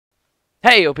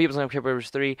Hey, yo, people, I'm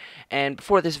Kipper3, and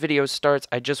before this video starts,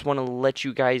 I just want to let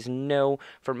you guys know,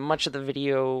 for much of the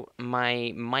video,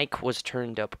 my mic was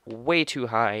turned up way too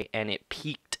high, and it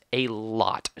peaked a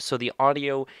lot. So the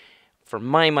audio for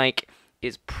my mic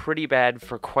is pretty bad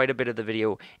for quite a bit of the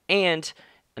video, and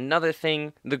another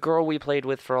thing, the girl we played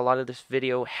with for a lot of this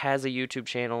video has a YouTube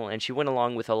channel, and she went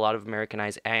along with a lot of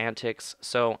Americanized antics,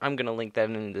 so I'm going to link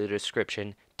that in the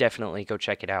description. Definitely go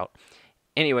check it out.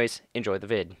 Anyways, enjoy the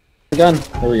vid. Gun.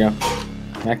 There we go.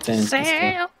 Mac 10.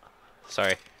 Sam.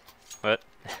 Sorry. What?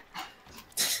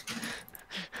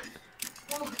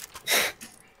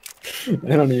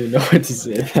 I don't even know what to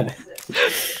say.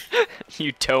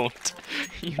 You don't.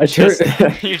 You I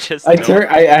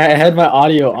had my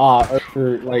audio off,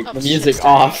 or like the music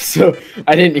off, so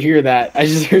I didn't hear that. I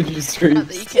just heard you scream.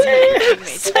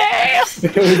 Sam!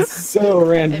 It was so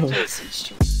random.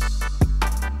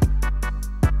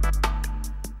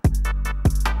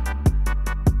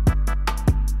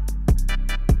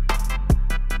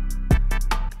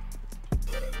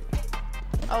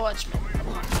 Oh, watch me.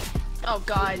 Oh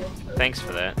god. Thanks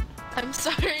for that. I'm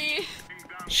sorry.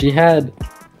 She had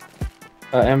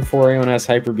a M4A1S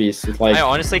Hyper Beast with like. I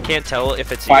honestly can't tell if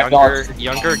it's a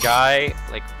younger guy,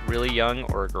 like really young,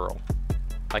 or a girl.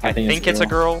 Like I think it's a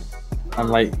girl. I'm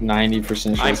like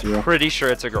 90% sure it's a girl. I'm pretty sure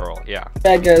it's a girl. Yeah.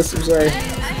 Bad guess. I'm sorry. I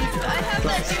have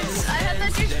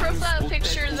that dude's profile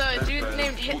picture. The dude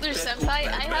named Hitler Senpai.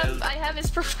 I have his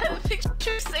profile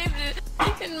picture saved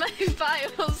in my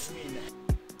files.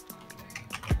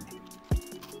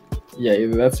 Yeah,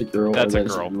 either that's a girl that's or a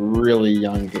that's girl. A really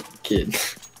young kid.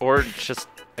 Or just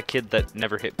a kid that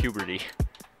never hit puberty.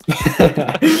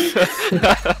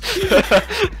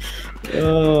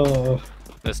 Oh.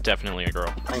 That's definitely a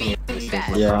girl.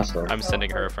 Yeah. I'm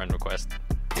sending her a friend request.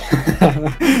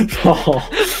 Oh.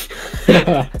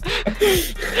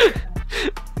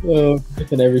 Oh,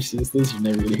 if I ever sees this, you're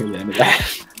never gonna hear the end of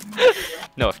that.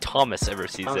 No, if Thomas ever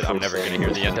sees it, I'm never gonna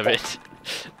hear the end of it.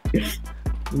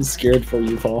 I'm scared for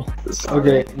you, Paul.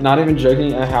 Okay, not even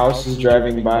joking, a house is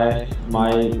driving by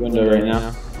my window right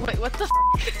now. Wait, what the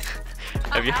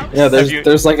Have you, yeah,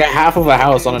 there's like a half of a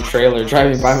house on a trailer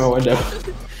driving by my window.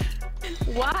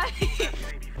 Why?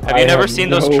 Have you never seen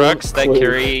those trucks that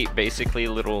carry basically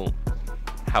little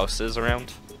houses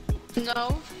around?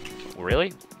 No.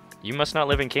 Really? You must not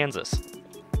live in Kansas.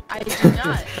 I do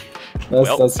not. That's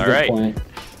a good alright. point.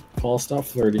 Paul, stop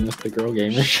flirting with the girl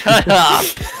gamer. Shut up!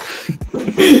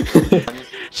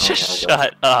 Just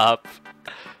shut up.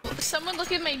 Someone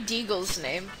look at my Deagle's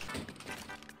name.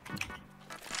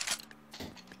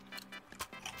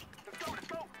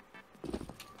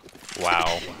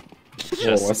 Wow.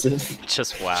 Just, what's it?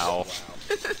 Just wow.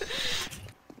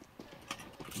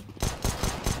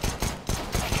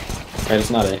 Right,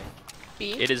 it's not A.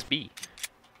 B? It is B.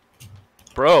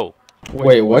 Bro.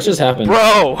 Wait, what just happened?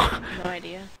 Bro! No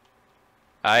idea.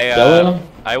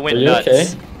 I went nuts. Okay?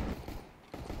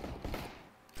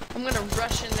 I'm gonna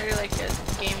rush in there like a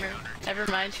gamer. Never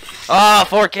mind. Ah,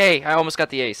 4K! I almost got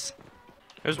the ace.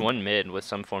 There's one mid with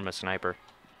some form of sniper.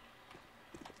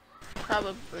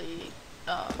 Probably,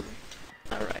 a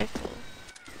rifle.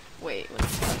 Wait,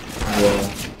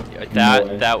 what's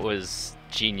Yeah, that was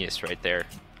genius right there.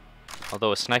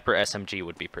 Although a sniper SMG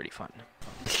would be pretty fun.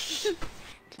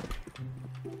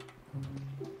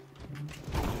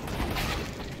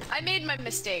 I made my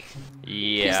mistake.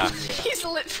 Yeah. He's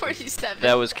lit 47.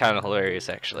 That was kind of hilarious,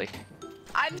 actually.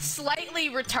 I'm slightly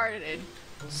retarded.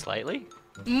 Slightly?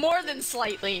 More than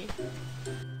slightly.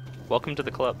 Welcome to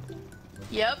the club.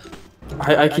 Yep.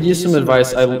 I could use some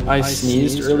advice. I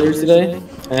sneezed earlier today,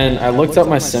 and I looked up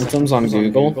my symptoms on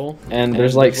Google, and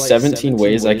there's like 17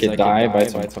 ways I could die by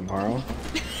tomorrow.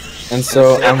 And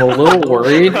so I'm a little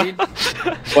worried,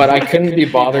 but I couldn't be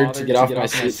bothered to get off my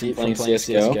seat playing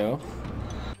CSGO.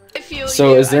 I feel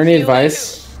So you. is there any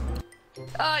advice?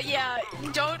 Yeah,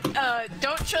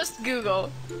 don't trust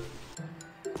Google.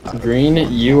 Green,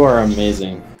 you are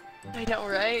amazing. I know,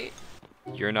 right?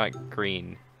 You're not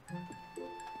green.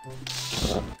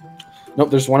 Nope,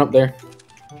 there's one up there.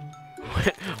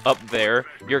 Up there?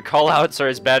 Your callouts are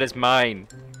as bad as mine.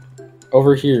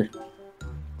 Over here.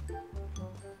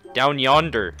 Down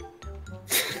yonder.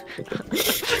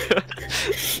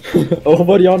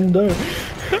 Over yonder.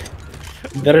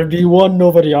 There'll be one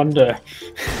over yonder.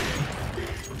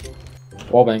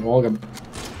 Wallbang, Walgam.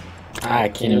 I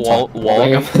can't even talk.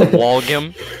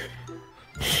 Walgam.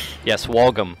 Yes,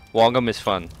 Walgam. Walgam is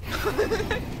fun.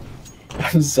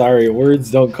 I'm sorry,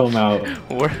 words don't come out.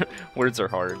 Words are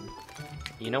hard.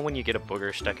 You know when you get a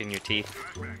booger stuck in your teeth?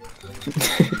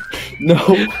 No.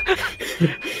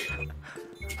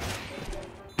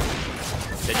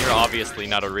 Then you're obviously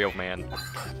not a real man.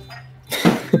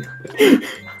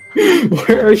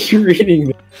 Where are you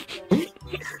reading this?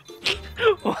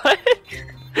 What?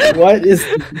 What is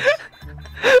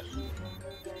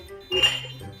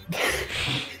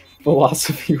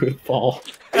philosophy with Paul?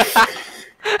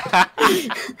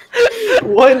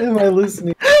 What am I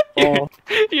listening to, Paul?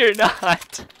 You're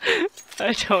not.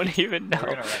 I don't even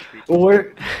know.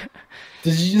 Where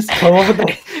did you just come up with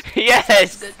that?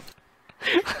 Yes!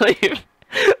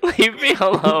 Leave me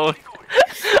alone.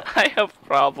 I have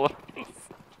problems.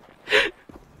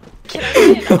 Can I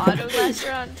be an auto last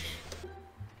round?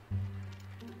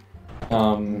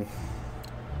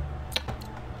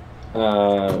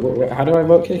 How do I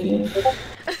vote kicking?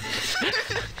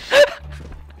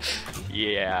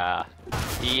 Yeah.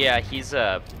 Yeah, he's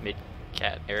a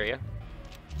mid-cat area.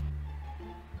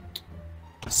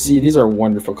 See, these are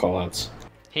wonderful callouts.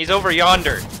 He's over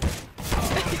yonder.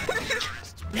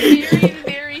 Very,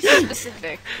 very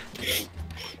specific.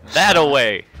 That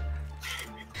away.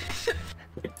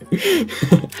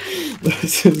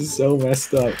 This is so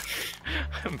messed up.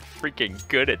 I'm freaking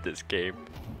good at this game.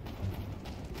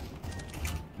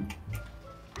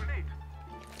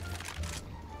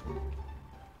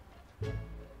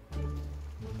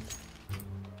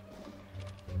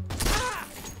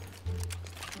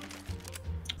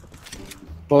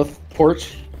 Both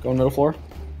porch, going to the floor.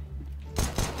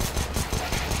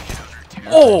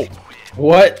 Oh!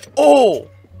 What? Oh!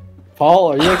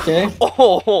 Paul, are you okay?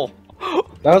 Oh!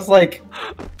 That was like...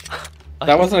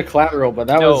 That wasn't a collateral, but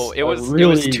that No, was it was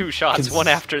really... it was two shots, one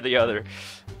after the other.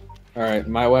 Alright,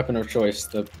 my weapon of choice,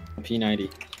 the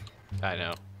P90. I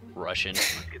know. Russian.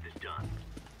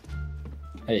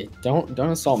 Hey, don't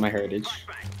insult my heritage.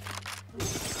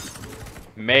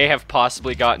 May have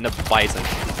possibly gotten a bison.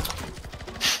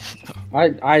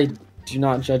 I do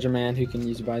not judge a man who can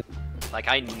use a bison. Like,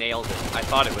 I nailed it. I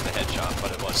thought it was a headshot,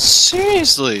 but it wasn't.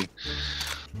 Seriously?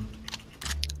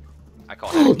 I call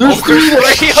it. There's three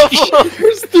of them!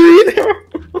 There's three there!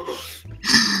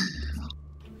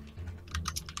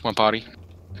 One potty.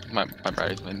 My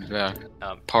bride.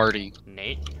 Party.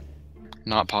 Nate?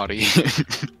 Not potty.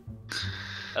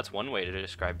 That's one way to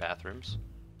describe bathrooms.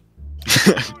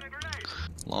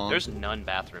 Long. There's none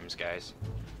bathrooms, guys.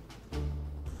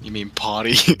 You mean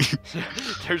potty?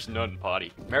 There's none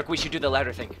potty. Merrick, we should do the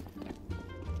ladder thing.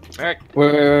 Merrick!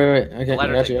 Wait. Okay, The I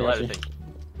ladder got thing, you, the I got ladder you. thing.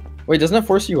 Wait, doesn't that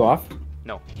force you off?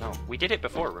 No. We did it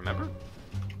before, remember?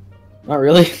 Not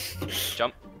really.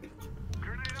 Jump.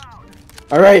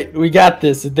 Alright, we got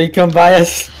this. If they come by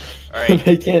us, Alright.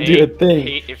 they can't do a thing.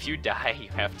 Nate, if you die, you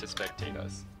have to spectate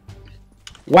us.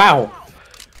 Wow!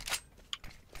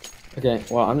 Okay,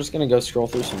 well, I'm just gonna go scroll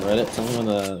through some Reddit. Tell me when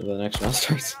the next round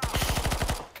starts.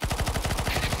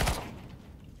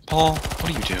 Paul, what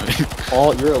are you doing?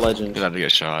 Paul, you're a legend. You're about to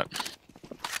get shot.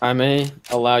 I may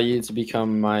allow you to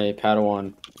become my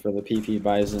Padawan for the PP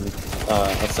Bison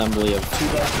assembly of...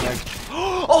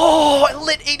 Oh, I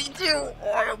lit 82! Oh,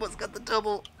 I almost got the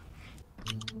double.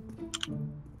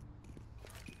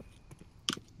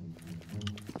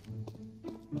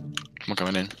 I'm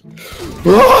coming in.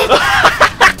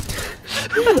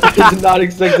 I did not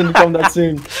expect him to come that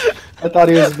soon. I thought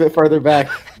he was a bit farther back.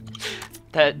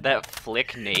 That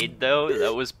flick nade though,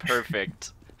 that was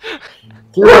perfect.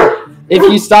 If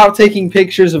you stop taking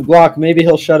pictures of Glock, maybe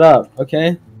he'll shut up,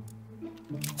 okay?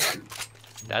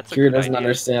 That's a Kira good doesn't idea.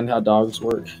 understand how dogs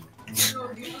work.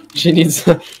 She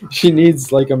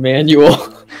needs like a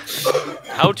manual.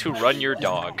 How to run your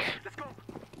dog.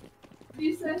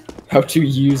 How to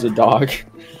use a dog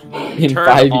in Turn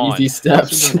 5 on. easy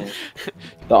steps.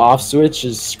 The off switch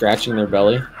is scratching their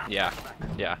belly. Yeah.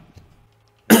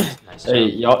 Nice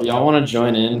Hey, job. y'all want to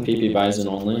join in PP Bison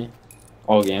only?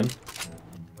 All game?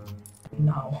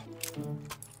 No.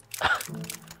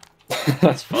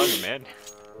 That's fun, man.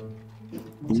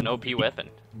 It's an OP weapon.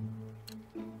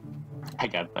 I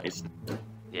got Bison.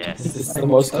 Yes. It's the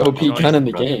most OP gun in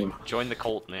the game. Join the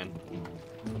cult, man.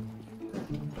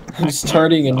 I'm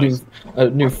starting a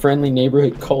new friendly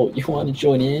neighborhood cult. You want to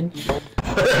join in?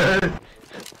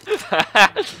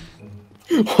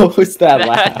 What was that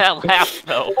laugh? That laugh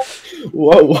though.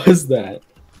 What was that?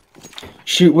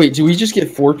 Shoot, wait, did we just get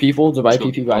 4 people to buy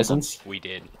PP Bisons? We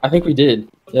did. I think we did.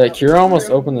 Yeah, Kira almost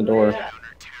opened the door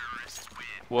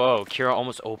Whoa, Kira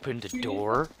almost opened a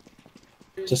door.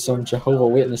 to some Jehovah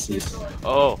Witnesses.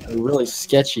 Oh, They're really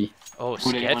sketchy. oh,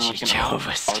 sketchy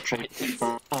Jehovah's.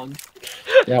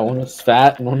 Yeah, one was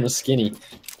fat and one was skinny.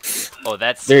 Oh,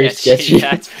 that's Very sketchy. sketchy.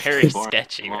 That's very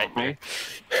sketchy right there.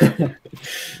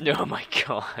 Oh my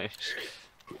gosh.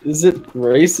 Is it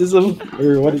racism?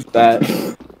 Or what is that?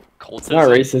 Cultism. It's not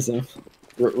racism.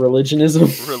 Religionism.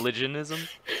 Religionism?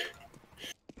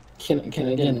 Can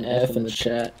I get an F in the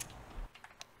chat?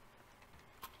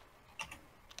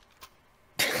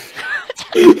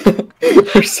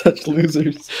 We're such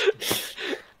losers.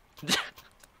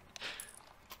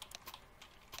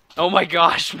 Oh my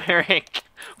gosh, Merrick!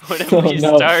 What have Oh we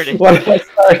no! started? What have I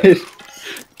started?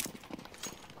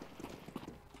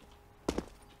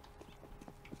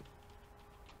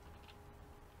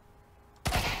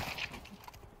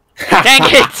 Dang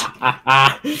it!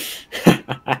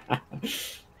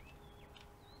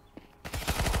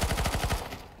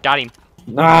 Got him.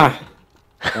 Nah.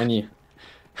 On you.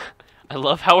 I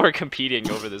love how we're competing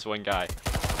over this one guy.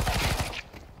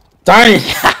 Darn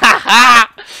it!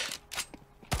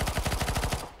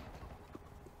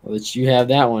 I'll let you have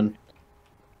that one.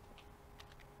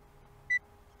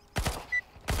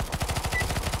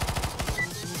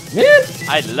 Man!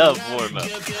 I love warm-up.